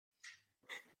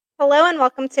Hello and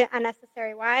welcome to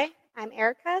Unnecessary Why. I'm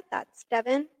Erica. That's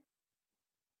Devin.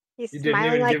 He's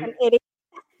smiling like an idiot.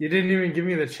 You didn't even give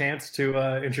me the chance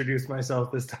to introduce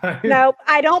myself this time. Nope,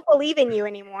 I don't believe in you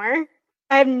anymore.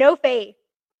 I have no faith.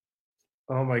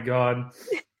 Oh my god.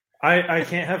 I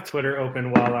can't have Twitter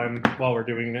open while we're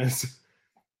doing this.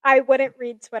 I wouldn't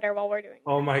read Twitter while we're doing this.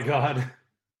 Oh my god.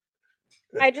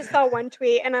 I just saw one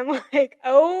tweet and I'm like,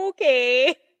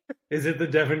 okay. Is it the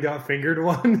Devin got fingered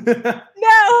one?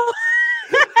 No!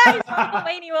 I saw the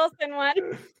Lainey Wilson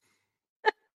one.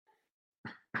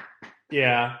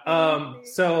 Yeah.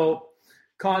 So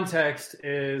context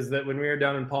is that when we were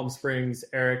down in Palm Springs,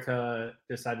 Erica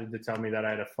decided to tell me that I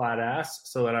had a flat ass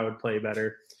so that I would play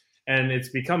better. And it's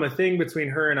become a thing between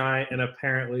her and I, and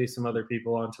apparently some other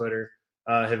people on Twitter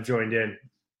have joined in.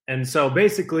 And so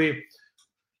basically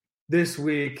this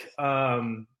week,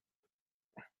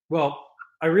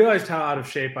 I realized how out of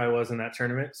shape I was in that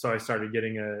tournament. So I started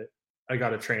I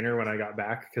got a trainer when I got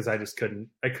back because I couldn't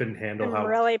handle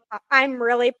I'm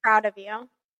really proud of you.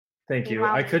 Thank you.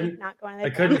 I couldn't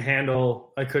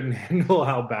handle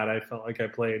how bad I felt like I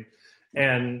played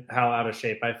and how out of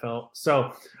shape I felt.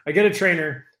 So I get a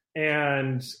trainer,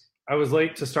 and I was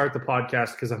late to start the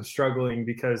podcast because I'm struggling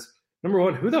because, number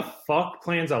one, who the fuck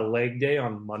plans a leg day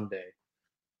on Monday?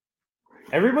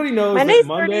 Everybody knows that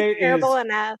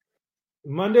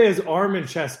Monday is arm and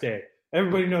chest day.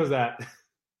 Everybody knows that.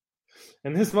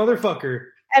 And this motherfucker.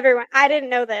 Everyone, I didn't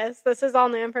know this. This is all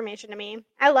new information to me.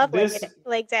 I love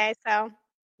leg day, so.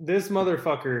 This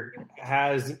motherfucker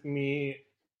has my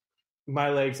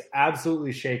legs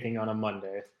absolutely shaking on a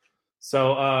Monday.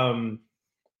 So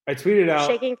I tweeted out.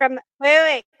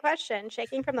 Question.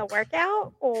 Shaking from the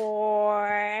workout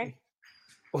or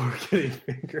getting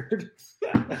fingered?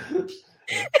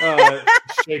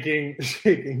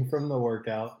 shaking from the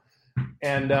workout.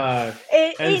 And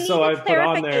so I put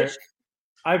on there.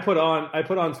 I put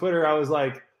on Twitter, I was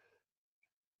like,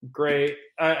 great.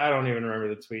 I don't even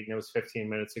remember the tweet, and it was 15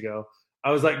 minutes ago.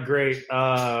 I was like, great.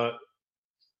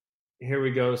 Here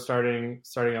we go, starting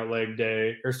out leg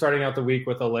day, or starting out the week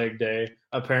with a leg day.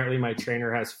 Apparently my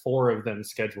trainer has 4 of them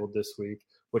scheduled this week,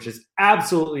 which is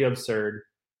absolutely absurd.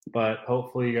 But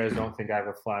hopefully you guys don't think I have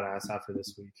a flat ass after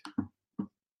this week.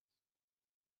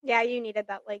 Yeah, you needed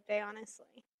that leg day,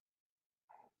 honestly.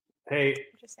 Hey,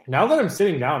 now that I'm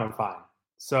sitting down, I'm fine.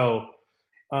 So,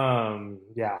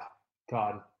 yeah,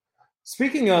 God.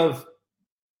 Speaking of,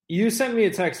 you sent me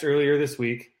a text earlier this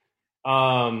week.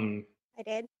 I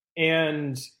did.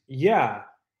 And yeah,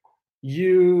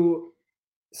 you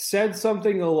said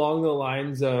something along the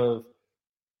lines of,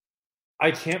 I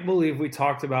can't believe we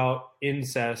talked about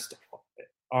incest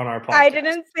on our podcast. I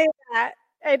didn't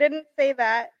say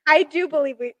that. I do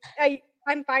believe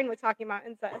I'm fine with talking about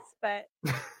incest, but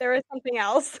there was something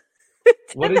else.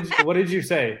 What did you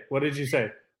say? What did you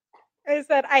say? I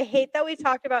said, I hate that we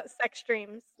talked about sex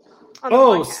dreams on the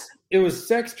podcast. It was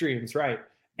sex dreams, right?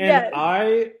 And yes.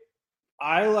 I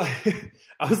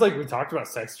was like, we talked about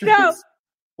sex dreams? No.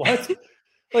 What?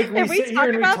 Like, we sit here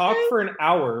and we talk for an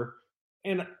hour,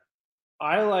 and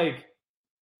I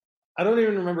don't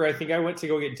even remember. I think I went to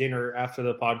go get dinner after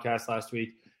the podcast last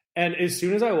week, and as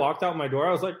soon as I walked out my door,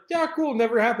 I was like, yeah, cool,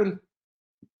 never happened.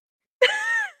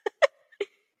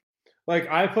 Like,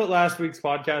 I put last week's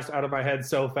podcast out of my head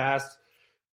so fast,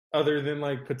 other than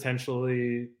like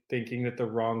potentially thinking that the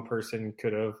wrong person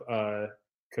could have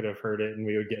heard it and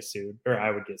we would get sued, or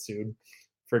I would get sued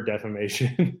for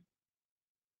defamation.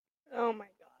 Oh my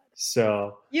god.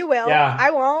 So you will. Yeah.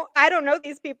 I won't. I don't know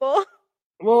these people.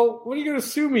 Well, what are you going to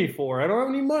sue me for? I don't have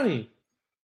any money.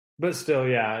 But still,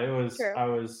 yeah, it was. True.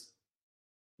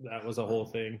 That was a whole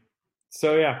thing.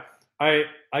 So yeah.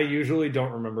 I usually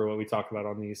don't remember what we talk about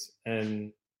on these,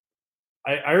 and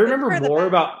I remember more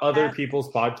about other people's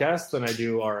podcasts than I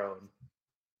do our own.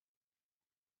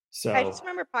 So I just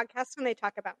remember podcasts when they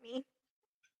talk about me.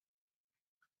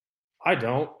 I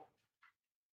don't.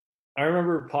 I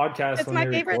remember podcasts when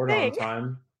they record on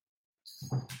time.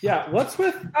 Yeah, what's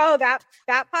with? Oh, that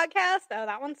podcast? Oh,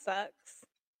 that one sucks.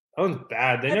 That one's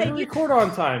bad. They never record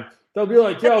on time. They'll be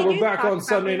like, "Yo, we're back on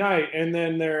Sunday night," and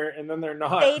then they're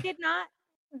not. They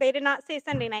did not say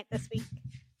Sunday night this week.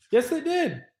 Yes, they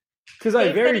did. Because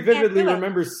I very vividly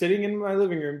remember sitting in my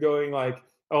living room going like,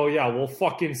 "Oh yeah, we'll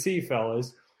fucking see,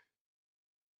 fellas."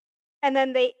 And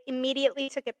then they immediately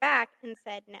took it back and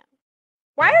said no.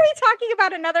 Why are we talking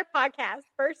about another podcast?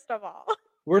 First of all,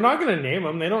 we're not going to name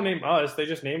them. They don't name us. They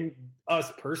just name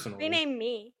us personally. They name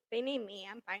me.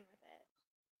 I'm fine with it.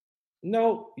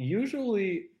 No,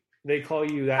 usually they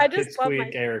call you that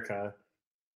pipsqueak Erica.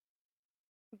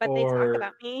 But they talk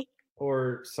about me.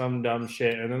 or some dumb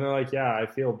shit, and then they're like, "Yeah, I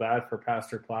feel bad for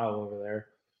Pastor Plow over there."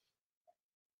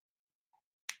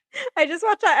 I just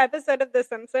watched that episode of The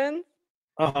Simpsons,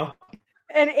 Uh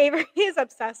and Avery is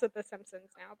obsessed with The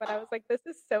Simpsons now. But I was like, this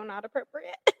is so not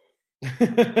appropriate.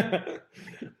 huh.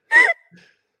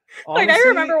 Like I Honestly,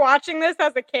 remember watching this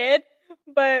as a kid,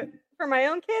 but for my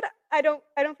own kid, I don't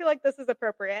feel like this is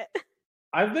appropriate.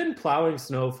 I've been plowing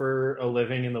snow for a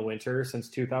living in the winter since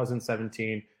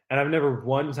 2017, and I've never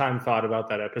one time thought about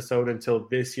that episode until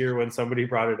this year when somebody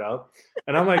brought it up.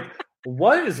 And I'm like,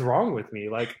 what is wrong with me?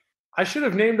 Like, I should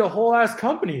have named a whole ass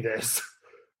company this.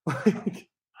 like,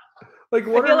 I what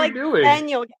feel are we like doing?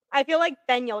 I feel like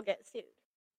then you'll get sued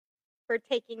for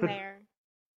taking their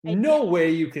idea. No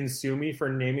way you can sue me for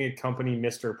naming a company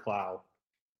Mr. Plow.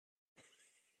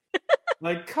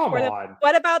 Like, come Or the on.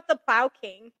 what about the Plow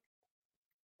King?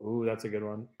 Ooh, that's a good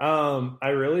one. I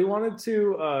really wanted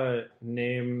to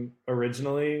name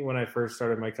originally when I first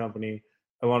started my company.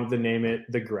 I wanted to name it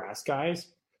the Grass Guys,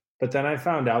 but then I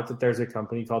found out that there's a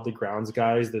company called the Grounds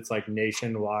Guys that's like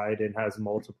nationwide and has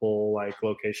multiple like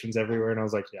locations everywhere, and I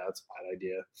was like, yeah, that's a bad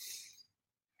idea.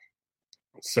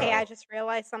 Hey, I So just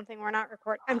realized something. We're not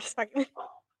recording. I'm just fucking.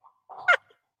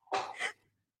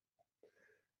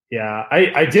 yeah,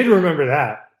 I did remember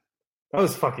that. That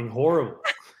was fucking horrible.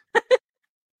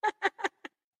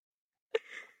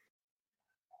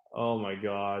 Oh my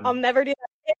god. I'll never do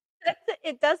that.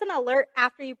 It does an alert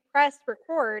after you press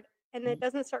record, and it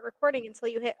doesn't start recording until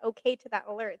you hit OK to that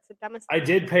alert. It's the dumbest I thing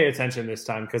did ever. pay attention this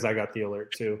time because I got the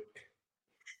alert too.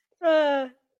 Uh,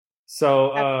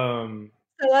 So that's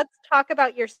So let's talk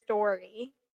about your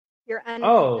story, your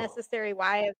oh unnecessary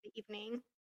why of the evening.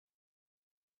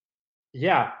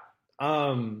 yeah.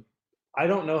 I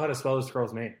don't know how to spell this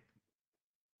girl's name.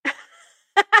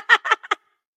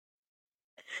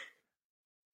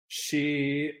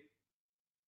 She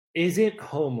isn't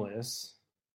homeless.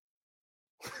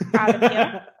 Proud of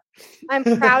you. I'm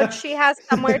proud she has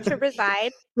somewhere to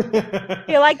reside. I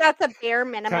feel like that's a bare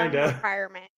minimum kinda.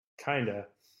 requirement. Kinda.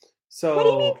 What do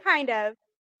you mean, So kind of?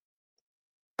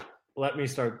 let me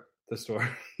start the story.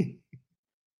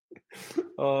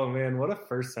 Oh man, what a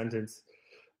first sentence.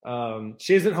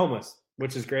 She isn't homeless,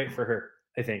 which is great for her,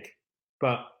 I think.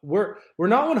 But we're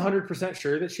not 100%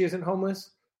 sure that she isn't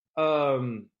homeless.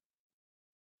 Um,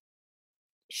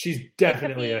 she's It could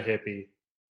definitely a be.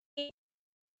 hippie.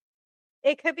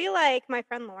 It could be like my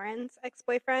friend Lauren's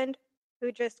ex-boyfriend,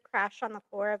 who just crashed on the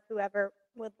floor of whoever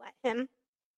would let him.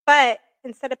 But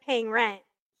instead of paying rent,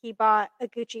 he bought a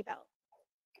Gucci belt.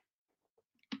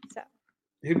 So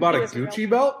He bought he a was a real Gucci one.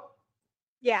 belt?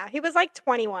 Yeah, he was like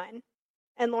 21,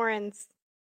 and Lauren's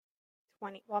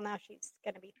 20. Well, now she's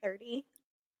gonna be 30.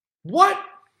 What?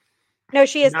 No,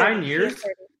 she is 9 30. She is years?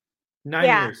 30. 9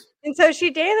 Yeah. years. And so she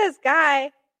dated this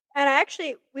guy, and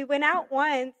we went out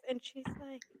once, and she's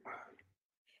like,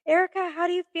 Erica, how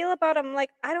do you feel about him? Like,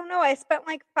 I don't know. I spent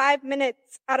like 5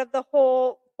 minutes out of the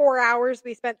whole 4 hours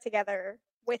we spent together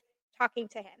with talking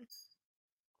to him.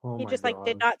 Oh He my just like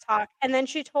did god. not talk. And then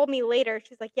she told me later,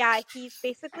 she's like, yeah, he's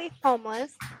basically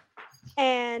homeless,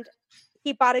 and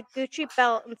he bought a Gucci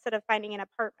belt instead of finding an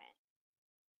apartment.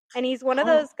 And he's one of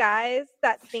Huh. those guys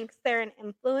that thinks they're an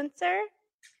influencer,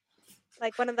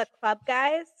 like one of the club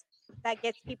guys that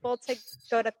gets people to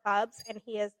go to clubs, and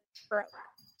he is broke.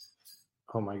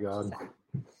 Oh my god.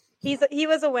 So he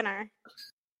was a winner.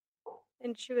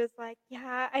 And she was like,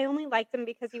 yeah, I only liked him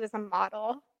because he was a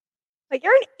model. Like,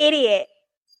 you're an idiot.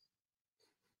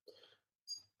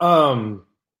 Um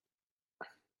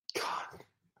God.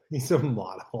 He's a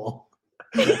model.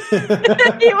 He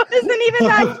wasn't even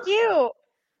that cute.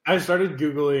 I started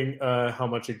Googling how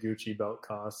much a Gucci belt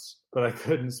costs, but I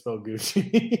couldn't spell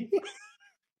Gucci.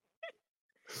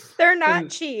 They're not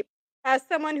And cheap. As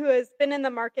someone who has been in the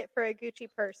market for a Gucci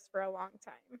purse for a long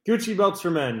time. Gucci belts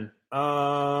for men.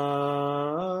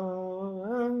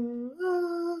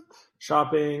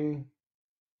 Shopping.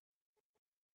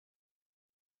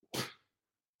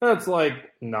 That's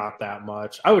like not that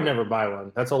much. I would never buy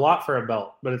one. That's a lot for a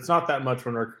belt, but it's not that much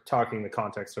when we're talking the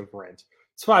context of rent.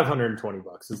 It's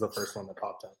 $520 is the first one that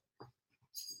popped up.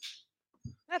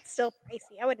 That's still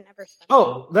pricey. I would never spend that.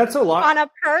 Oh, that's a lot. On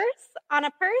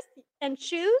a purse and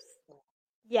shoes,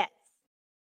 yes.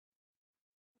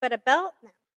 But a belt, no.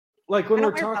 Like when I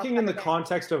we're don't wear belts talking in the every day.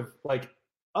 context of like,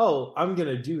 oh, I'm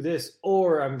gonna do this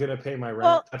or I'm gonna pay my rent.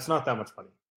 Well, That's not that much money.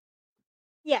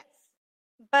 yes.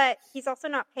 But he's also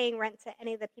not paying rent to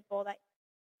any of the people that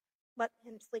let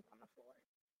him sleep on the floor.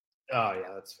 Oh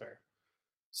yeah, that's fair.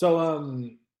 So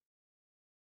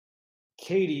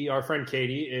Katie, our friend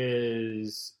Katie,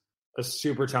 is a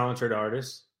super talented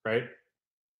artist, right?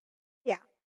 Yeah.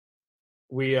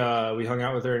 we hung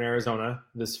out with her in Arizona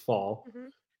this fall, Mm-hmm.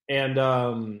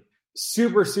 and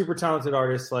super super talented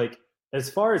artist. Like as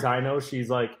far as I know, she's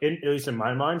like at least in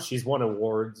my mind, she's won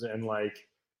awards and like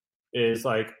is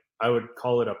like I would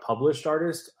call it a published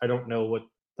artist. I don't know what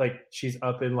like she's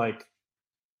up in like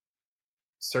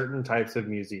certain types of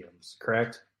museums,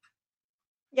 correct?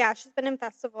 Yeah, she's been in Or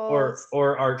festivals.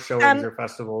 art showings Some or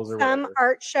festivals or some whatever.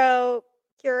 art show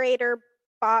curator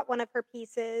bought one of her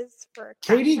pieces for a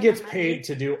crap Katie ton of gets money. paid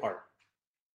to do art.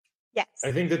 I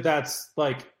Yes. think that that's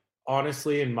like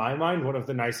honestly in my mind one of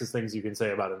the nicest things you can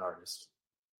say about an artist.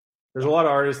 There's a Yeah. lot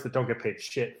of artists that don't get paid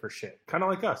shit for shit, kind of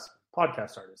like us,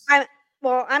 podcast artists.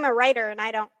 I'm a writer and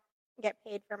I don't get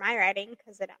paid for my writing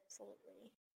because it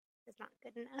absolutely is not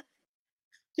good enough.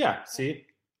 Yeah, see,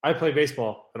 I play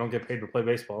baseball. I don't get paid to play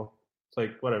baseball. It's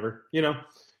like whatever,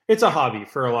 it's a hobby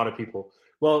for a lot of people.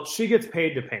 Well, she gets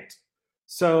paid to paint.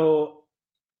 So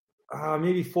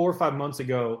maybe 4 or 5 months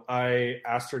ago, I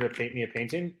asked her to paint me a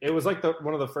painting. It was like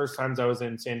one of the first times I was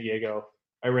in San Diego.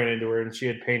 I ran into her and she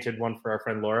had painted one for our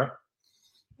friend Laura.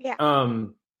 Yeah.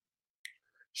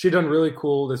 She'd done really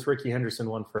cool this Ricky Henderson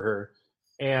one for her,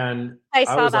 and I I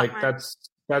saw was that like, one.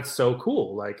 that's so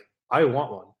cool. Like I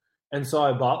want one, and so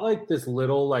I bought like this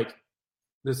little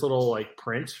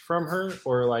print from her,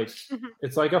 or like Mm-hmm.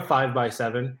 it's like a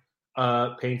 5x7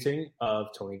 painting of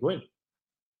Tony Gwynn.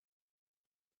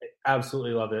 I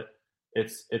absolutely love it.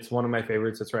 It's one of my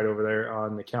favorites. It's right over there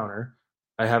on the counter.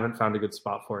 I haven't found a good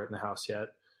spot for it in the house yet.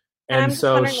 And I'm And just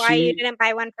so wondering why you she, didn't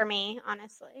buy one for me,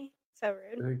 honestly. So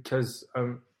rude. because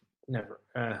never,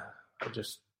 I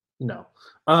just no.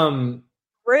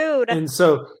 Rude. And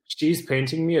so she's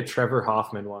painting me a Trevor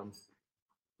Hoffman one.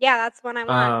 Yeah, that's one I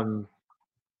want.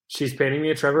 She's painting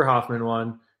me a Trevor Hoffman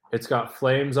one. It's got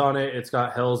flames on it. It's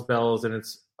got Hell's Bells, and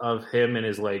it's of him and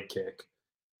his leg kick.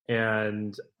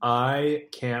 And I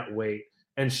can't wait.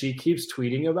 And she keeps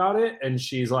tweeting about it, and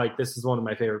she's like, "This is one of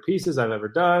my favorite pieces I've ever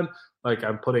done. Like,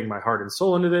 I'm putting my heart and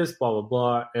soul into this, blah blah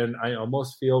blah." And I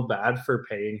almost feel bad for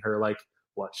paying her like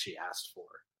what she asked for.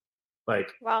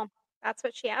 Like, Well, that's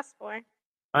what she asked for.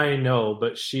 I know,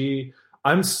 but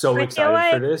I'm so I feel excited for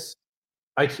like this.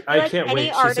 I feel I like can't any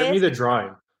wait. She sent me artist, the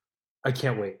drawing. I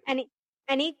can't wait.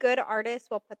 any good artist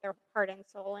will put their heart and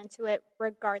soul into it,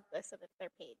 regardless of if they're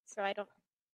paid. So I don't.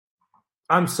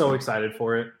 I'm so excited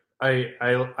for it.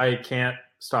 I can't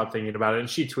stop thinking about it. And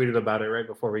she tweeted about it right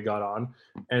before we got on,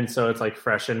 and so it's like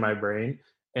fresh in my brain.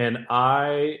 And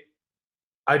I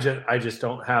just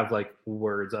don't have like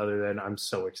words other than I'm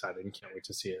so excited and can't wait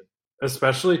to see it.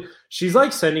 Especially she's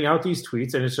like sending out these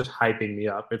tweets and it's just hyping me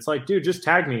up. It's like, dude, just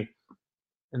tag me.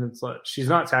 And it's like she's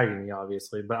not tagging me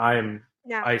obviously, but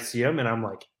No. I see them and I'm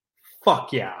like,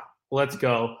 fuck yeah, let's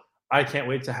go. I can't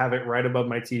wait to have it right above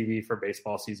my TV for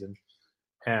baseball season.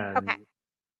 And Okay.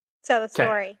 So the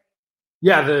story.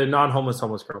 Yeah, the non-homeless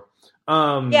homeless girl.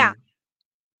 Yeah.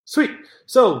 Sweet.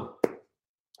 So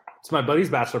it's my buddy's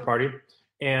bachelor party,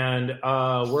 and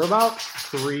we're about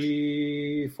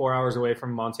 3-4 hours away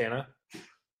from Montana.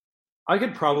 I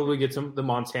could probably get to the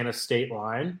Montana state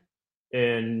line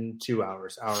in 2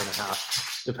 hours, hour and a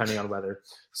half, depending on weather.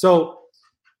 So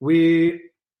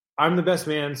I'm the best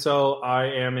man, so I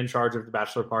am in charge of the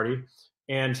bachelor party.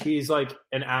 And he's like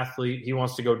an athlete. He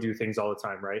wants to go do things all the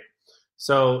time, right?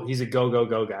 So he's a go, go,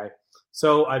 go guy.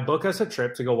 So I book us a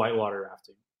trip to go whitewater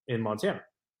rafting in Montana.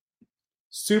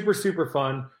 Super, super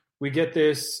fun. We get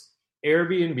this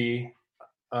Airbnb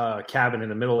cabin in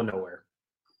the middle of nowhere.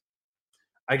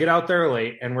 I get out there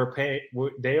late, and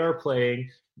they are playing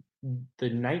the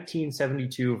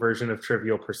 1972 version of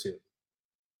Trivial Pursuit.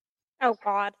 Oh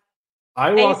God.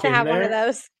 I used to have one of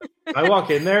those. I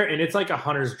walk in there, and it's like a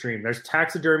hunter's dream. There's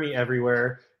taxidermy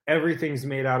everywhere. Everything's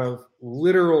made out of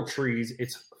literal trees.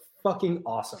 It's fucking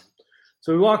awesome.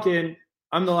 So we walk in.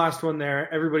 I'm the last one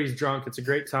there. Everybody's drunk. It's a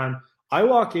great time. I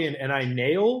walk in, and I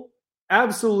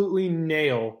absolutely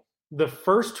nail the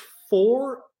first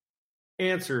 4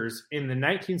 answers in the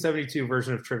 1972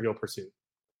 version of Trivial Pursuit.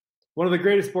 One of the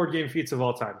greatest board game feats of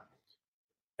all time.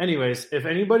 Anyways, if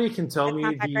anybody can tell That's me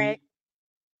not that great.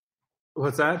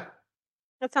 What's that?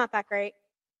 That's not that great.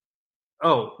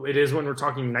 Oh, it is when we're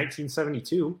talking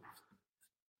 1972.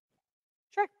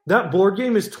 Sure. That board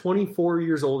game is 23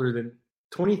 years older than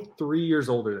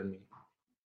me.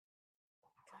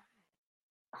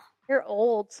 You're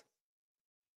old.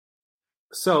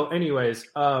 So, anyways,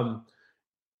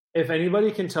 if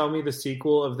anybody can tell me the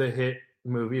sequel of the hit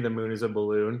movie The Moon is a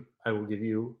Balloon, I will give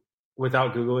you,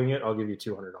 without Googling it, I'll give you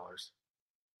 $200.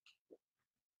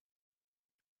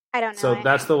 I don't know. So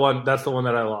that's the one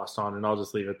that I lost on, and I'll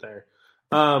just leave it there.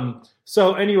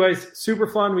 So anyways, super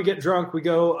fun. We get drunk. We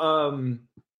go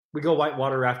we go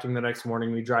whitewater rafting the next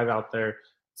morning. We drive out there.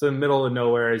 It's in the middle of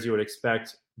nowhere, as you would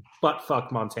expect. But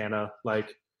fuck Montana,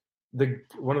 like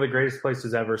one of the greatest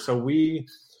places ever. So we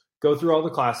go through all the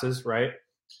classes, right?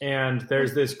 And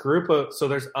there's this group of, so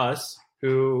there's us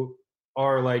who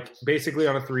are like basically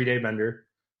on a 3-day bender.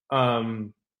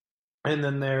 And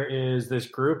then there is this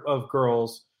group of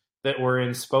girls that were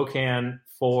in Spokane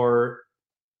for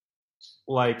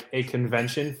like a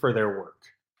convention for their work.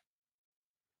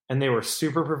 And they were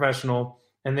super professional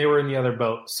and they were in the other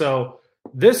boat. So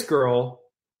this girl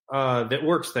that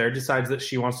works there decides that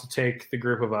she wants to take the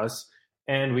group of us,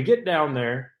 and we get down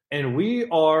there and we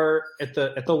are at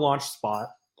the launch spot.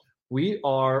 We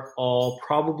are all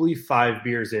probably 5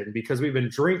 beers in because we've been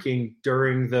drinking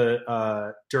during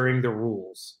the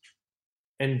rules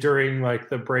and during like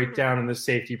the breakdown and the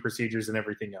safety procedures and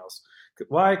everything else.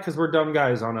 Why? Because we're dumb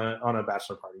guys on a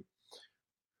bachelor party.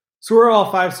 So we're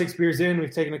all 5-6 beers in.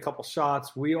 We've taken a couple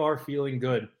shots. We are feeling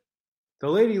good. The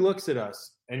lady looks at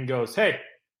us and goes, "Hey,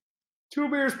 2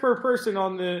 beers per person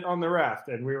on the raft."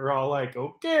 And we were all like,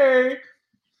 "Okay."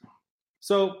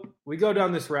 So we go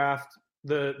down this raft,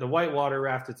 the whitewater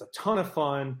raft. It's a ton of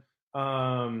fun.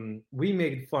 We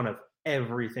made fun of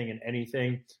everything and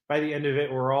anything. By the end of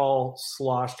it, we're all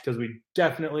sloshed because we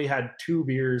definitely had 2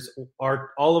 beers,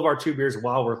 all of our 2 beers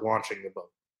while we're launching the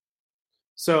boat.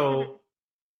 So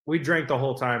we drank the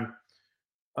whole time.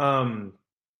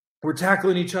 We're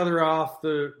tackling each other off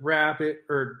the rapid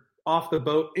or off the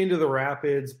boat into the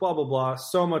rapids, blah, blah, blah.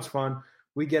 So much fun.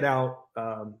 We get out.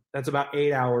 That's about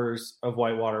 8 hours of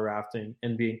whitewater rafting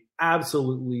and being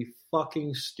absolutely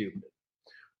fucking stupid.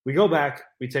 We go back.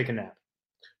 We take a nap.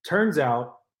 Turns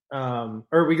out,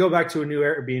 or we go back to a new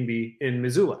Airbnb in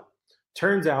Missoula.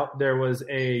 Turns out there was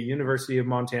a University of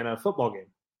Montana football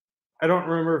game. I don't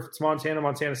remember if it's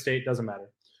Montana State, doesn't matter.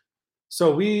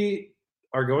 So we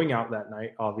are going out that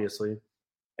night, obviously,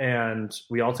 and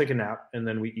we all take a nap, and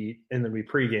then we eat, and then we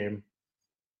pregame.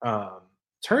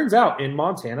 Turns out in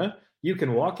Montana, you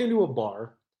can walk into a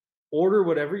bar, order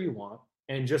whatever you want,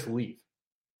 and just leave.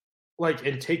 Like,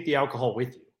 and take the alcohol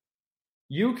with you.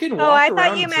 You can walk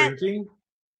around drinking.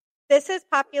 This is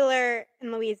popular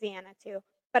in Louisiana too,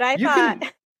 but I thought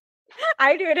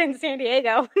I do it in San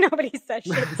Diego. Nobody says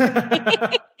shit to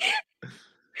me.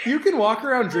 You can walk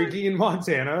around drinking in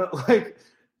Montana.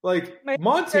 Like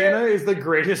Montana is the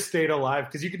greatest state alive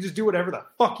because you can just do whatever the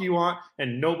fuck you want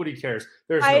and nobody cares.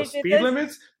 There's no speed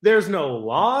limits. There's no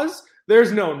laws.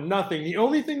 There's no nothing. The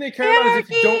only thing they care about is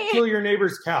if you don't kill your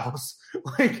neighbor's cows.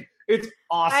 Like, it's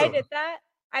awesome. I did that.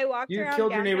 I walked around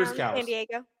killed your neighbor's cows. San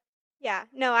Diego. Yeah.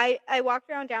 No, I walked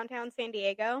around downtown San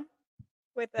Diego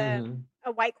with a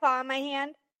White Claw in my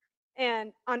hand,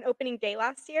 and on opening day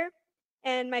last year.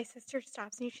 And my sister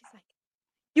stops me. She's like,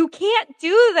 "You can't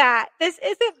do that. This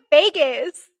isn't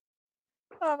Vegas."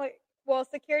 So I'm like, well,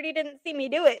 security didn't see me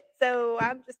do it, so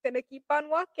I'm just going to keep on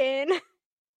walking.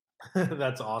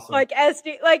 That's awesome. Like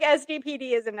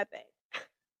SDPD isn't a thing.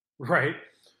 Right.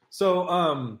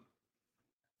 So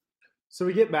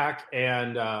we get back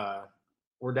and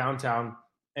we're downtown,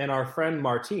 and our friend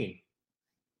Martine,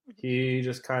 he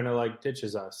just kind of like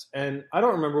ditches us. And I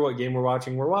don't remember what game we're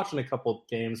watching. We're watching a couple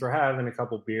games. We're having a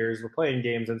couple beers. We're playing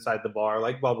games inside the bar,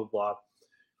 like blah, blah,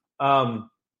 blah.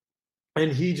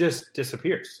 And he just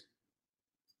disappears.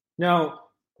 Now,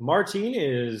 Martine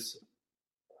is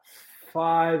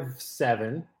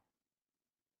 5'7",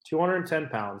 210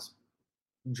 pounds,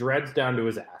 dreads down to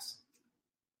his ass.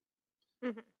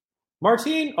 Mm-hmm.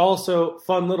 Martine, also,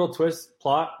 fun little twist,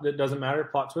 plot that doesn't matter,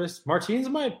 plot twist. Martine's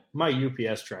my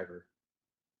UPS driver.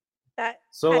 That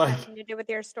has nothing to do with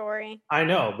your story. I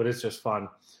know, but it's just fun.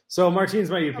 So Martine's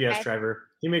my UPS driver.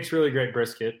 He makes really great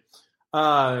brisket.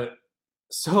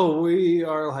 So we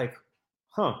are like,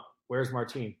 where's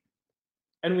Martine?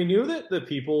 And we knew that the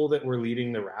people that were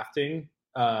leading the rafting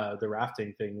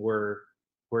thing were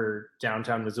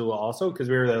downtown Missoula also, because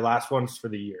we were the last ones for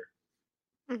the year.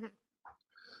 Mm-hmm.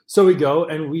 So we go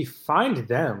and we find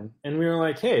them, and we were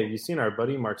like, "Hey, have you seen our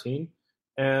buddy Martine?"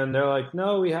 And they're like,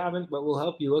 "No, we haven't, but we'll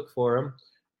help you look for him."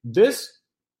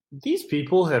 These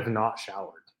people have not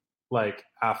showered, like,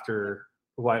 after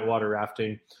whitewater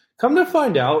rafting. Come to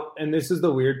find out, and this is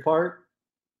the weird part,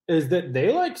 is that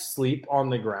they like sleep on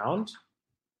the ground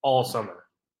all summer.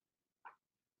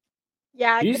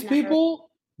 Yeah, these people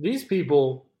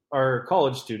are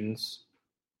college students,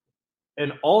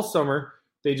 and all summer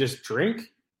they just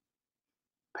drink,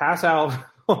 pass out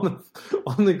on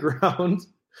the ground,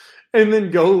 and then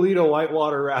go lead a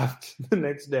whitewater raft the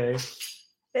next day,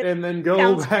 and then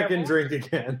go back and drink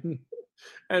again,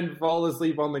 and fall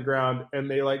asleep on the ground, and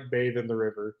they like bathe in the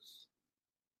river.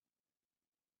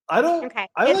 Okay,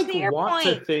 I get like to your want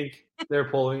to point. think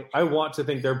I want to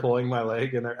think they're pulling my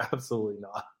leg, and they're absolutely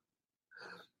not.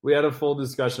 We had a full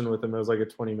discussion with them. It was like a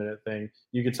 20-minute thing.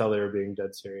 You could tell they were being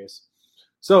dead serious.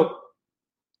 So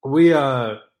we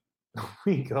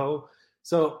we go.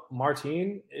 So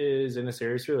Martine is in a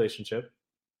serious relationship.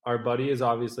 Our buddy is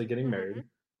obviously getting Hmm. married.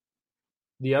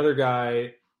 The other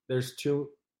guy, the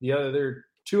other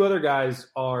two other guys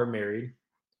are married.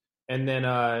 And then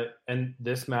and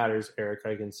this matters, Eric.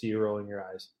 I can see you rolling your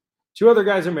eyes. Two other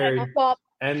guys are I know. married. Well,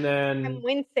 And I'm then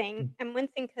wincing. I'm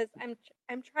wincing because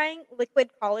I'm trying liquid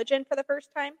collagen for the first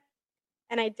time,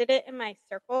 and I did it in my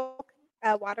Circle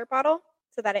water bottle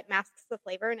so that it masks the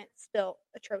flavor, and it's still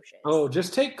atrocious.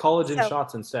 just take collagen So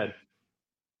shots instead.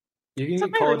 You can that's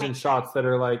what get my collagen roommate said. shots that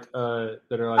are like Oh,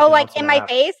 an like ounce and in a my half.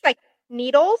 face, like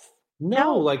needles? No,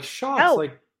 No, like shots, no,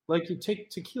 like you take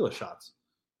tequila shots.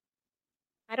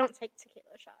 I don't take tequila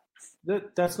shots.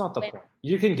 That's not the Wimp. point.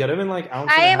 You can get them in like ounce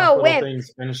I and a am a half little wimp.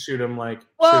 things and shoot Well, them like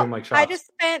I shots. just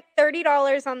spent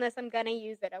 $30 on this. I'm gonna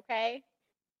use it. Okay.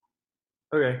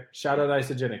 Okay, shout out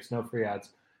Isogenics, no free ads.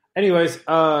 Anyways,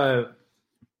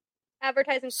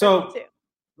 Advertising purple so too,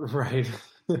 right.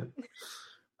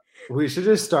 We should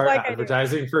just start like I do.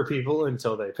 advertising for people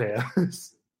until they pay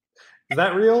us. Is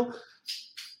that real?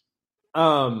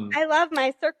 I love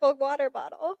my Circle water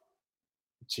bottle.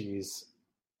 Jeez.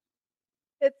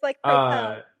 It's like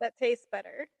Propel that tastes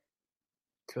better.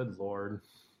 Good lord.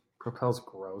 Propel's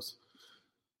gross.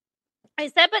 I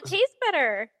said, but tastes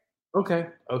better. Okay,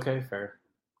 fair.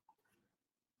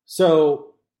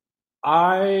 So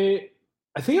I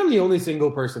think I'm the only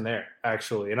single person there,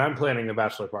 actually, and I'm planning a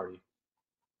bachelor party.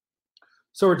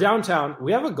 So we're downtown.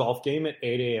 We have a golf game at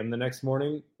 8 a.m. the next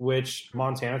morning, which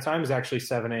Montana time is actually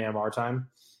 7 a.m. our time.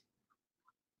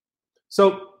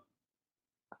 So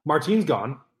Martine's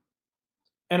gone,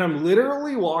 and I'm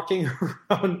literally walking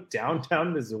around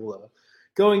downtown Missoula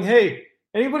going, hey,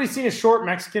 anybody seen a short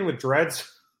Mexican with dreads?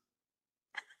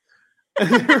 And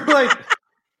they're like,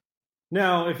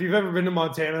 now, if you've ever been to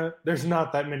Montana, there's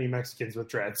not that many Mexicans with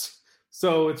dreads.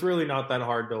 So it's really not that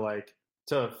hard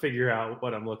to figure out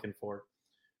what I'm looking for.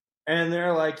 And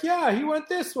they're like, yeah, he went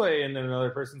this way. And then another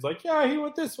person's like, yeah, he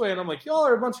went this way. And I'm like, y'all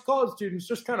are a bunch of college students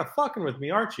just kind of fucking with me,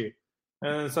 aren't you?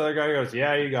 And this other guy goes,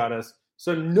 yeah, you got us.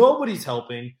 So nobody's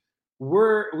helping.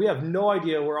 We have no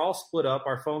idea. We're all split up.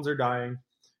 Our phones are dying.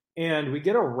 And we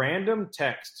get a random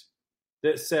text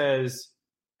that says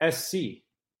SC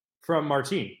from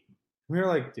Martine. We were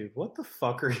like, dude, what the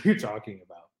fuck are you talking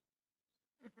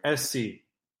about? SC.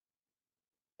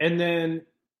 And then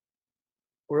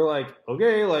we're like,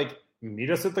 okay, like, meet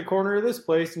us at the corner of this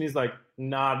place. And he's like,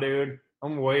 nah, dude,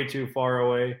 I'm way too far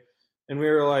away. And we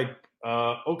were like,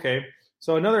 okay.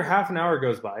 So another half an hour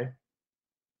goes by.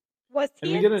 Was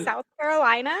And he we in get South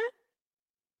Carolina?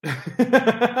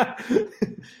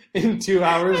 in 2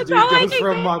 hours, That's dude all I goes can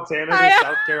from get. Montana to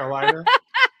South Carolina. I was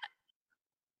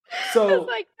So,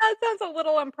 like, that sounds a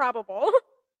little improbable.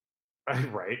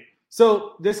 right.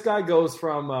 So this guy goes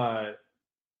from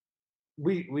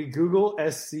we Google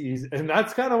SCs, and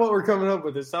that's kind of what we're coming up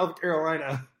with is South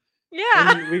Carolina.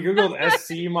 Yeah. And we Googled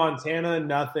SC Montana,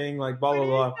 nothing, like blah blah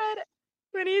blah.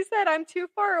 When he said I'm too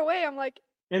far away, I'm like,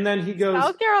 And then he goes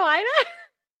South Carolina?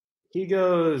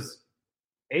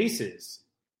 Aces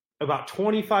about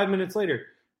 25 minutes later.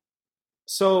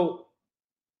 So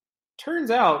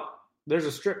turns out there's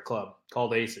a strip club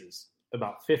called Aces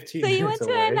about 15 So you minutes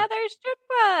went to away. another strip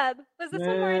club. Was this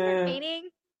one more entertaining?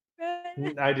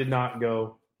 I did not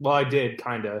go. Well, I did,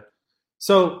 kind of.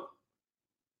 So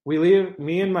we leave,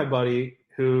 me and my buddy,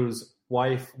 whose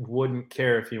wife wouldn't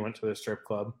care if he went to the strip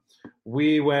club.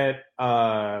 We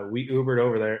Ubered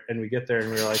over there, and we get there,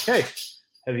 and we were like, hey,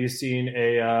 have you seen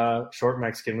a short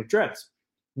Mexican with dreads?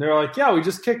 And they're like, yeah, we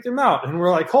just kicked him out. And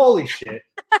we're like, holy shit.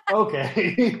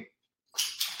 Okay.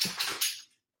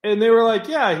 And they were like,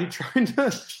 yeah, he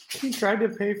tried to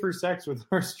pay for sex with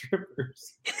our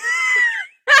strippers.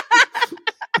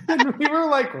 And we were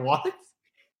like, what?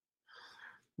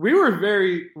 We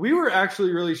were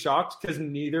actually really shocked because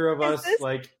neither of us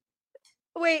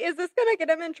Wait, is this gonna get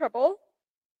him in trouble?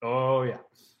 Oh yeah.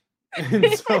 And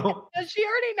so does she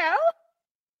already know?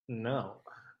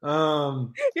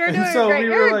 No. You're doing great.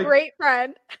 You're a great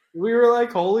friend. We were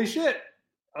like, holy shit.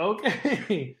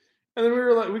 Okay. And then we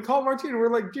were like, we called Martine and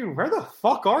we're like, dude, where the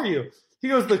fuck are you? He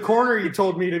goes, the corner you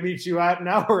told me to meet you at an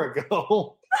hour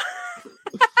ago.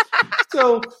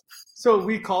 So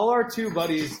we call our two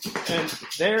buddies, and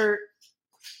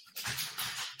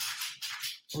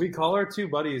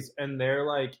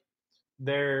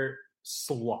they're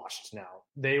sloshed now.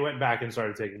 They went back and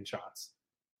started taking shots.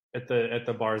 at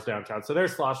the bars downtown. So they're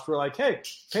sloshed. We're like, hey,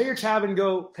 pay your tab and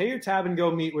go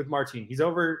meet with Martin. He's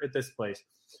over at this place.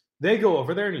 They go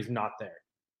over there and he's not there.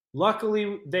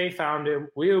 Luckily, they found him.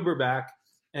 We Uber back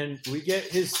and we get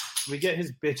his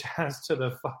bitch ass to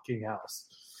the fucking house.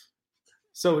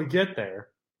 So we get there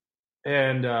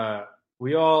and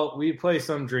we play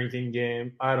some drinking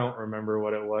game. I don't remember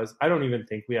what it was. I don't even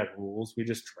think we had rules. We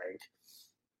just drank.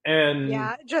 And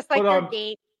yeah, just like your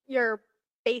game, your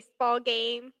baseball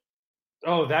game.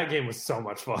 Oh, that game was so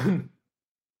much fun.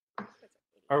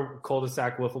 Our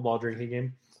cul-de-sac wiffle ball drinking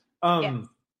game.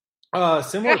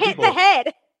 Similar hit people. The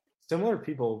head. Similar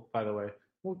people, by the way.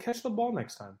 We'll catch the ball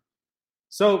next time.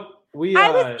 So we. I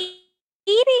was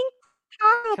eating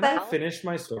Taco Bell. Can I finish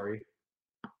my story?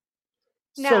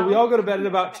 No. So we all go to bed at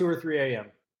about 2 or 3 a.m.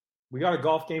 We got a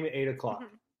golf game at 8 o'clock.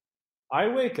 Mm-hmm. I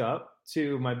wake up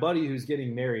to my buddy who's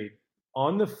getting married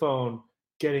on the phone,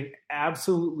 getting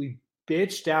absolutely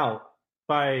bitched out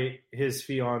by his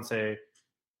fiance,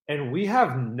 and we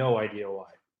have no idea why.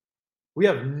 We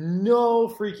have no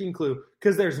freaking clue,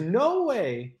 because there's no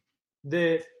way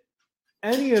that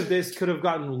any of this could have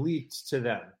gotten leaked to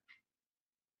them.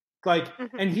 Like,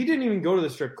 mm-hmm. And he didn't even go to the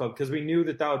strip club because we knew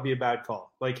that would be a bad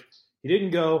call. Like, he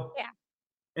didn't go. Yeah.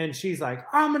 And she's like,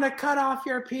 I'm going to cut off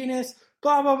your penis,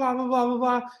 blah, blah, blah, blah, blah, blah,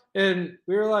 blah. And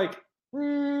we were like,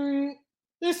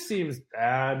 this seems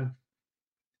bad.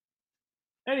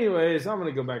 Anyways, I'm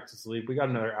going to go back to sleep. We got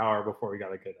another hour before we got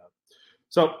to get up.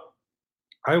 So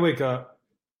I wake up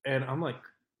and I'm like,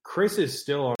 Chris is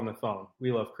still on the phone.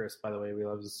 We love Chris, by the way. We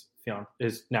love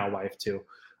his now wife too.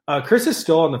 Chris is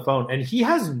still on the phone and he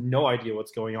has no idea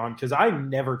what's going on because I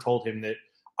never told him that.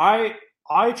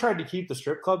 I tried to keep the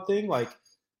strip club thing like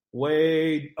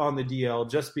way on the DL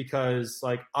just because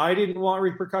like I didn't want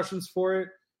repercussions for it.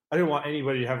 I didn't want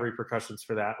anybody to have repercussions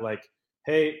for that. Like,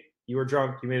 hey, you were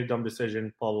drunk, you made a dumb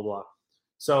decision, blah, blah, blah.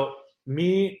 So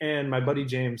me and my buddy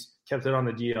James kept it on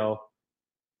the DL.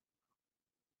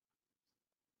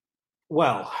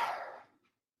 Well,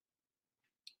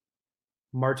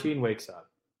 Martin wakes up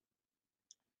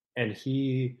and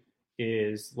he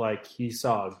is like, he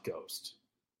saw a ghost.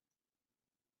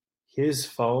 His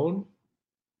phone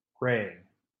rang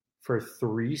for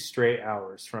 3 straight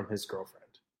hours from his girlfriend.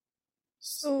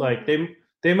 Ooh. Like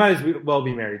they might as well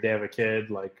be married. They have a kid,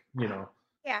 like, you know,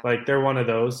 like they're one of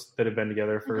those that have been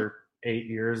together for 8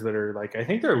 years that are like, I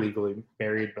think they're legally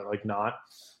married, but like not.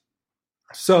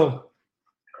 So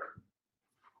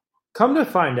come to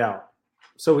find out.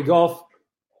 So we golf,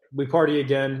 we party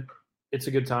again. It's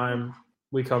a good time.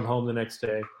 We come home the next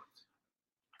day.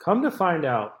 Come to find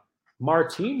out,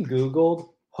 Martine Googled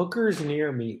hookers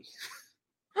near me.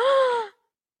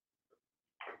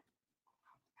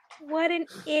 What an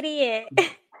idiot.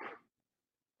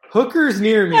 Hookers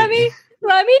near me.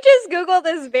 Let me just Google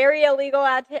this very illegal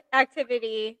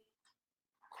activity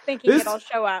thinking it'll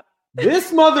show up.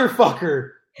 This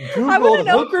motherfucker Googled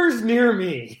hookers near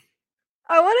me.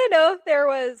 I want to know if there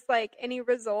was like any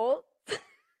results.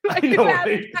 Like, I know,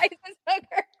 right?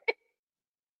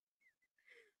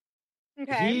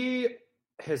 Okay. He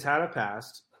has had a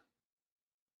past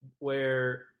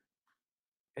where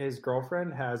his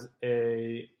girlfriend has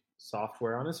a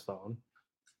software on his phone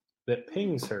that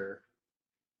pings her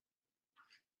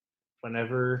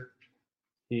whenever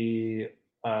he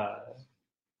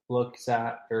looks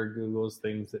at or Googles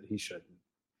things that he shouldn't.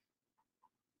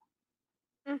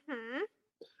 Mm-hmm.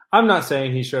 I'm not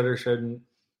saying he should or shouldn't.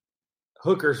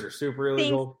 Hookers are super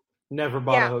illegal. Never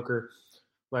bought a hooker.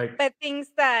 But things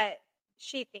that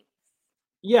she thinks.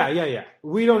 Yeah.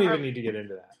 We don't even need to get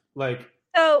into that. Like,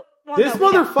 so this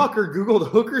motherfucker Googled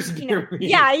hookers near me.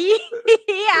 Yeah, he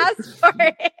asked for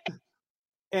it.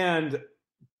 And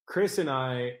Chris and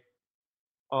I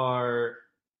are.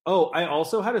 Oh, I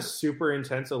also had a super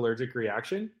intense allergic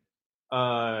reaction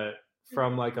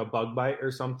from like a bug bite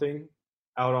or something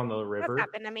out on the river. That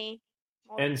happened to me.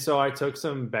 And so I took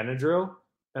some Benadryl,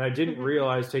 and I didn't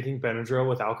realize taking Benadryl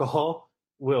with alcohol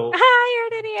will you're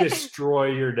an idiot. Destroy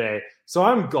your day. So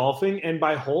I'm golfing, and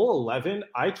by hole 11,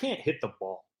 I can't hit the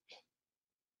ball.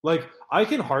 Like I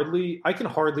can hardly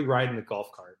ride in the golf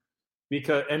cart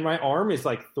and my arm is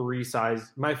like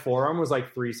my forearm was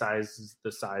like 3 sizes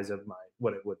the size of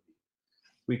what it would be.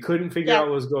 We couldn't figure out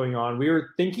what was going on. We were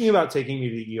thinking about taking me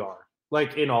to the ER,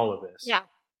 like in all of this. Yeah.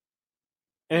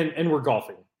 And we're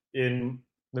golfing in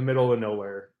the middle of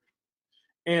nowhere.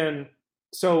 And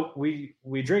so we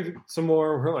drink some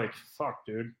more. We're like, fuck,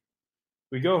 dude.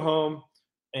 We go home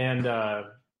and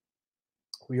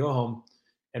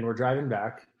we're driving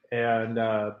back. And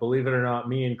believe it or not,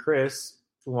 me and Chris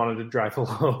wanted to drive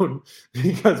alone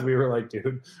because we were like,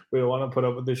 dude, we don't want to put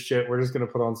up with this shit. We're just going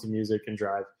to put on some music and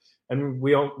drive. And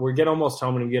we get almost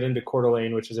home and we get into Coeur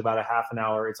d'Alene, which is about a half an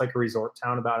hour. It's like a resort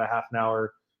town, about a half an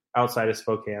hour outside of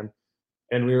Spokane.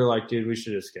 And we were like, dude, we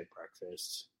should just get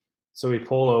breakfast. So we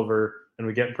pull over and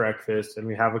we get breakfast and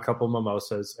we have a couple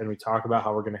mimosas and we talk about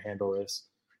how we're going to handle this.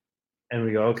 And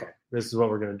we go, okay, this is what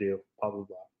we're going to do, blah, blah,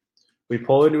 blah. We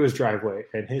pull into his driveway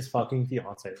and his fucking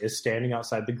fiance is standing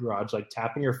outside the garage, like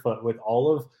tapping her foot with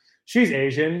all of, she's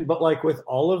Asian, but like with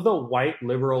all of the white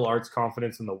liberal arts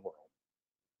confidence in the world.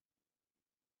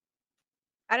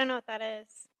 I don't know what that is.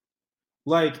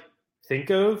 Like, think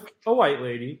of a white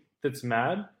lady that's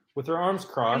mad with her arms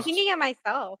crossed. I'm thinking of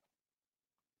myself.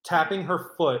 Tapping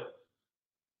her foot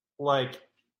like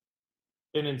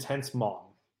an intense mom.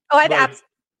 Oh,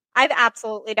 I've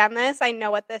absolutely done this. I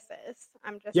know what this is.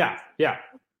 I'm just yeah.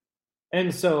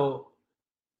 And so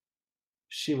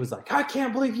she was like, I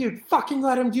can't believe you fucking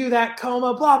let him do that,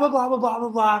 coma, blah, blah, blah, blah, blah, blah,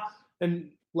 blah. And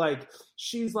like,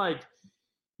 she's like,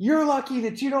 you're lucky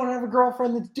that you don't have a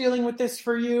girlfriend that's dealing with this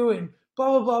for you, and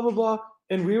blah, blah, blah, blah, blah.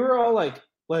 And we were all like,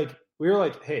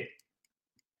 hey,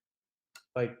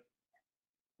 like,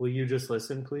 will you just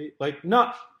listen, please? Like,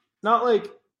 not like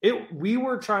it. We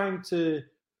were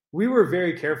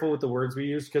very careful with the words we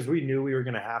used because we knew we were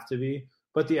going to have to be.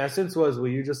 But the essence was, will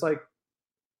you just like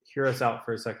hear us out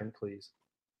for a second, please?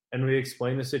 And we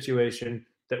explained the situation,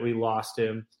 that we lost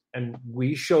him, and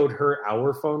we showed her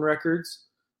our phone records.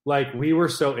 Like, we were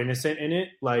so innocent in it.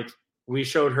 Like, we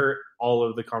showed her all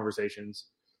of the conversations.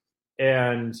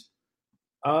 And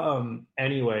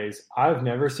anyways, I've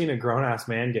never seen a grown-ass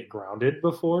man get grounded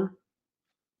before.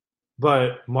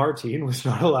 But Martine was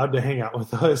not allowed to hang out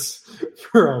with us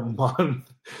for a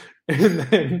month.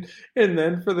 And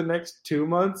then for the next 2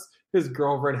 months, his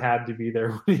girlfriend had to be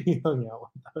there when he hung out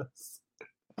with us.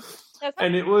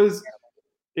 And it was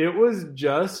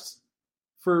just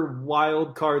for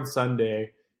Wild Card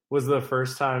Sunday was the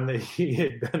first time that he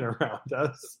had been around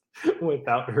us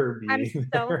without her being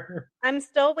there. I'm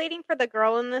still waiting for the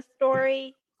girl in the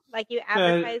story. Like, you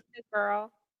advertised the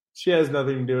girl. She has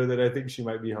nothing to do with it. I think she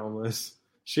might be homeless.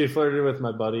 She flirted with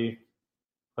my buddy.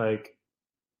 Like,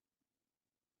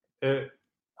 I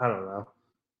don't know.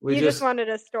 We just wanted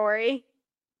a story.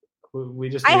 We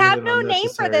just. I have no name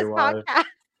for this podcast.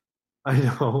 I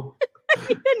know. I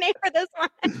need a name for this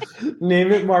one.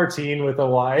 Name it Martine with a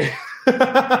Y.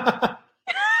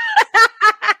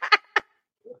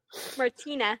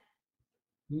 Martina.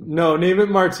 No, name it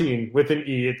Martine with an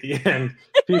E at the end.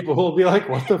 People will be like,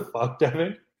 what the fuck,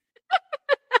 Devin?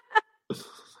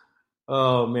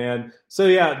 Oh, man. So,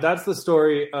 yeah, that's the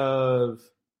story of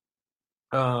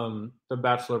the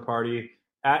bachelor party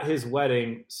at his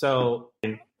wedding. So,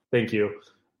 thank you.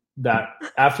 That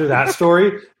after that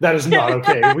story, that is not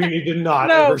okay. We need to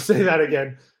not ever say that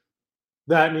again.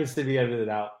 That needs to be edited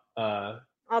out.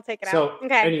 I'll take it out. So,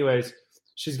 okay. Anyways,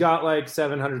 she's got like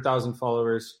 700,000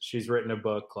 followers. She's written a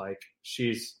book. Like,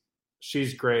 she's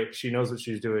great. She knows what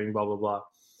she's doing. Blah blah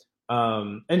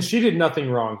blah. And she did nothing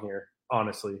wrong here,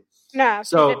 honestly. No,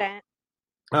 she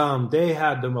didn't. They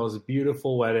had the most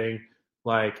beautiful wedding,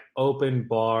 like open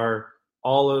bar.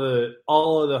 All of the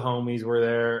homies were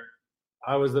there.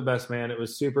 I was the best man. It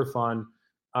was super fun.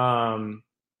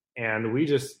 And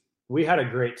we had a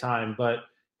great time, but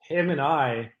him and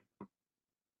I,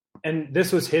 and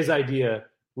this was his idea,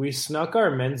 we snuck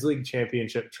our men's league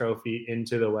championship trophy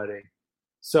into the wedding.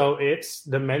 So it's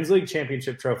the men's league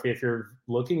championship trophy. If you're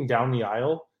looking down the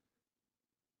aisle,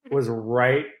 was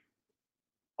right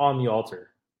on the altar.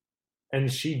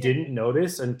 And she didn't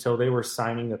notice until they were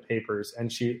signing the papers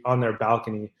and she on their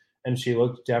balcony, and she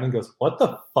looked down and goes, "What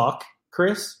the fuck,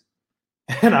 Chris?"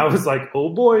 And I was like, "Oh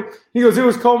boy." He goes, "It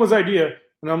was Coma's idea."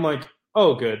 And I'm like,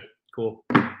 "Oh, good. Cool.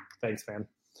 Thanks, man."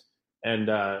 And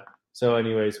so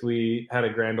anyways, we had a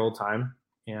grand old time,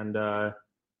 and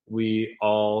we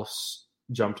all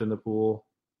jumped in the pool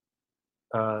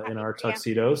in our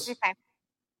tuxedos. Okay.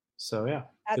 So yeah,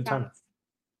 good time.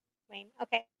 Lame.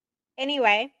 Okay.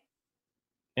 Anyway.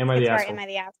 Am I the asshole? Am I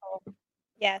the asshole?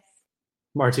 Yes.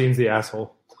 Martine's the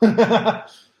asshole.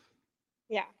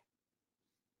 Yeah.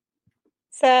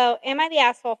 So, am I the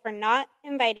asshole for not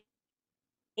inviting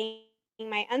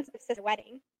my unsupportive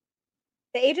wedding?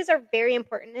 The ages are very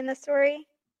important in the story.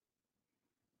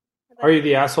 Are you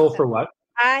the asshole for what?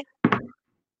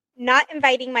 Not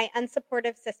inviting my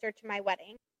unsupportive sister to my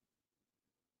wedding.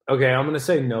 Okay, I'm going to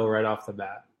say no right off the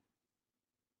bat.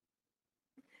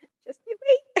 Just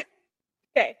wait.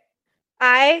 Okay.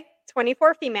 I,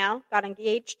 24 female, got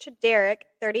engaged to Derek,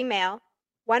 30 male,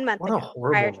 1 month ago. What a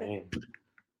horrible name.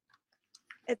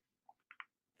 It's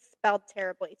spelled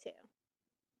terribly too.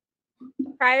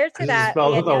 Prior to Is it that, we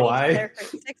spelled had with a known each Y? other for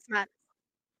 6 months.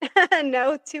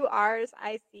 No, 2 R's,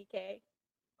 I-C-K.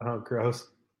 Oh, gross.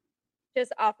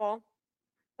 Just awful.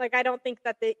 Like, I don't think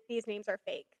that these names are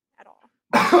fake at all.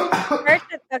 Prior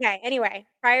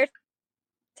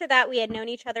to that, we had known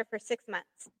each other for 6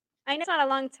 months. I know it's not a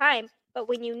long time, but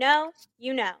when you know,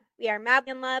 you know. We are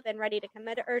madly in love and ready to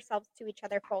commit ourselves to each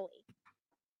other fully.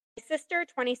 My sister,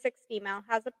 26 female,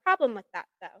 has a problem with that,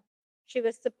 though. She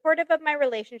was supportive of my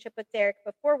relationship with Derek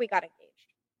before we got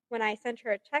engaged. When I sent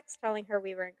her a text telling her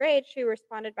we were engaged, she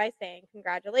responded by saying,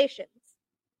 "Congratulations."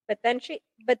 But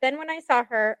then when I saw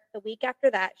her the week after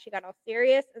that, she got all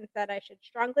serious and said I should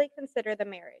strongly consider the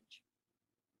marriage.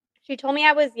 She told me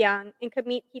I was young and could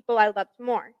meet people I loved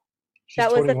more. She's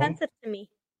That was 21? offensive to me.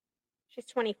 She's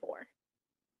 24.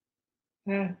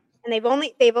 Yeah. And they've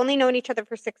only known each other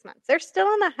for 6 months. They're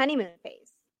still in the honeymoon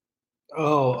phase.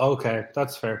 Oh, okay.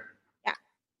 That's fair. Yeah.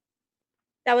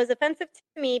 That was offensive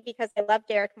to me because I love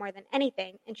Derek more than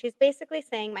anything, and she's basically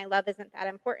saying my love isn't that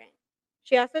important.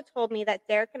 She also told me that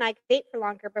Derek and I could date for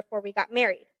longer before we got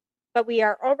married, but we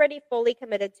are already fully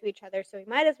committed to each other, so we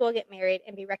might as well get married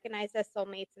and be recognized as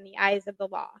soulmates in the eyes of the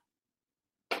law.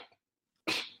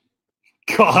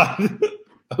 God.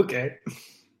 Okay.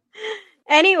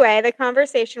 Anyway, the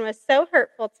conversation was so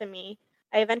hurtful to me.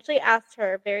 I eventually asked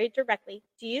her very directly,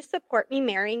 "Do you support me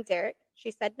marrying Derek?"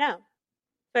 She said no.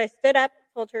 So I stood up,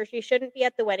 told her she shouldn't be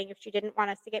at the wedding if she didn't want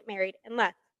us to get married, and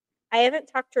left. I haven't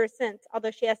talked to her since,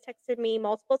 although she has texted me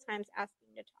multiple times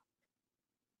asking to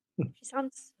talk. She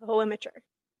sounds so immature.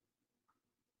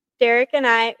 Derek and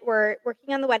I were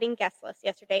working on the wedding guest list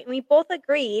yesterday, and we both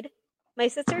agreed my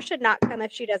sister should not come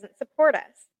if she doesn't support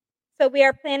us. So we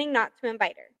are planning not to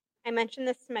invite her. I mentioned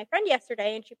this to my friend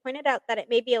yesterday, and she pointed out that it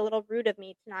may be a little rude of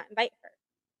me to not invite her.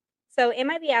 So am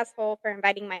I the asshole for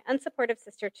inviting my unsupportive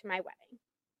sister to my wedding?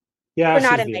 Yeah, For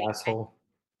not she's the inviting my asshole.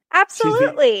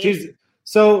 Absolutely.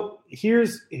 So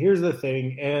here's the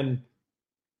thing, and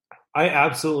I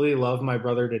absolutely love my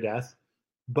brother to death,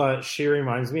 but she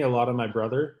reminds me a lot of my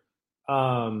brother,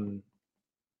 Reminds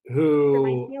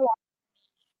who, me a lot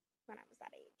when I was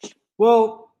that age.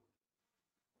 well,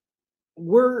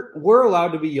 we're allowed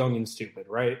to be young and stupid,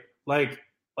 right? Like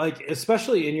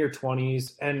especially in your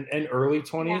 20s and early Yeah.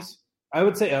 20s. I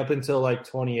would say up until like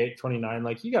 28, 29,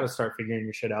 like you got to start figuring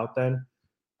your shit out then.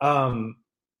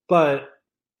 But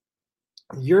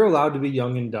you're allowed to be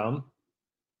young and dumb.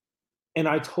 And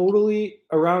I totally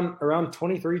around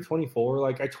 23, 24,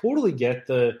 like I totally get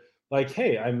the like,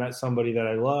 hey, I met somebody that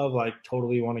I love, like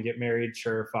totally want to get married,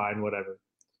 sure, fine, whatever.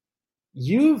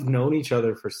 You've known each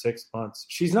other for 6 months.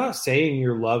 She's not saying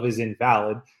your love is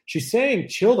invalid. She's saying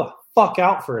chill the fuck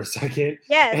out for a second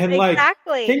Yes, and like think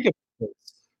exactly. about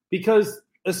this. Because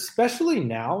especially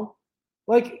now,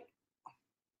 like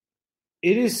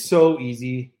it is so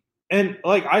easy. And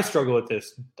like I struggle with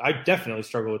this. I definitely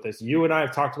struggle with this. You and I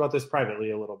have talked about this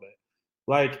privately a little bit.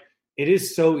 Like it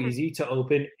is so easy to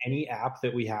open any app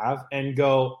that we have and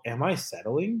go, am I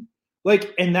settling?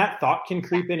 Like, and that thought can Yeah.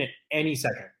 creep in at any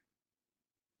second.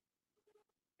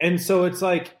 And so it's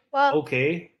like, Well,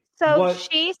 okay, so what?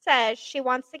 she says she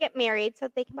wants to get married so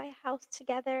they can buy a house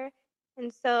together,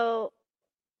 and so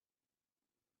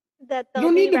that You they'll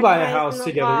don't be need to buy a recognized in house the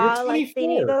together. You're law, like they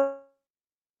need to 24. go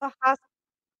to a hospital.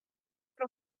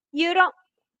 You don't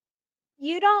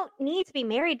you don't need to be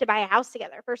married to buy a house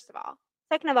together, first of all.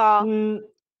 Second of all,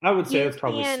 I would say you that's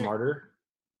probably can smarter.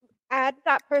 add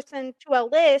that person to a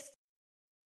list.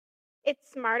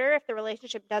 It's smarter if the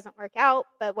relationship doesn't work out,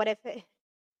 but what if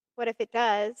it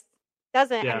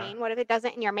doesn't, I Yeah. mean, what if it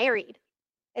doesn't and you're married?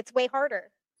 It's way harder.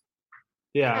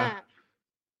 Yeah. Um,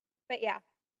 but yeah.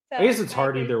 I guess So it's I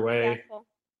hard agree. either He's the way. asshole.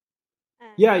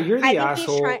 Yeah, you're I the think he's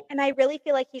trying, asshole. and I really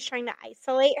feel like he's trying to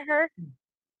isolate her.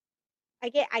 I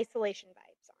get isolation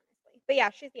vibes, honestly. But yeah,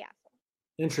 she's the asshole.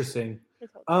 Interesting. I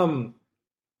told you. Um,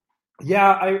 yeah,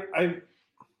 I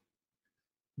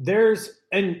there's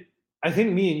and I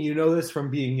think me and you know this from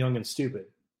being young and stupid,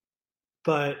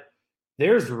 but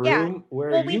there's Yeah. room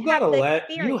where Well, we've had the you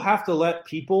experience. have to let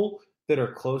people that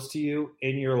are close to you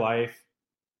in your life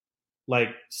like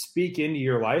speak into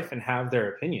your life and have their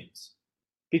opinions.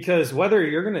 Because whether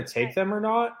you're going to take Right. them or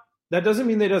not, that doesn't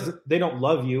mean they don't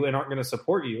love you and aren't going to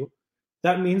support you.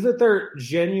 That means that they're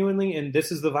genuinely, and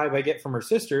this is the vibe I get from her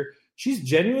sister, she's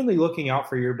genuinely looking out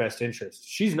for your best interest.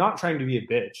 She's not trying to be a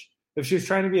bitch. If she was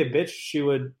trying to be a bitch, she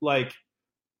would like,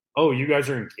 oh, you guys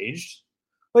are engaged?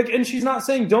 Like, and she's not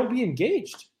saying don't be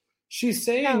engaged. She's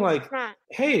saying No, she's like, not.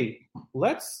 hey,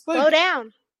 let's Slow like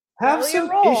down. have Slow your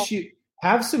some roll. issue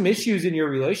have some issues in your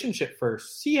relationship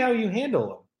first. See how you handle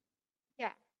them.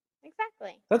 Yeah.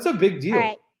 Exactly. That's a big All deal.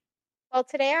 right. Well,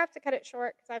 today I have to cut it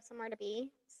short because I have somewhere to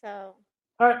be. So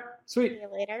All right, see sweet. you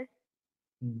later.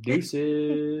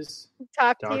 Deuces.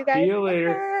 Talk to you Talk to guys you later.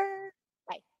 later.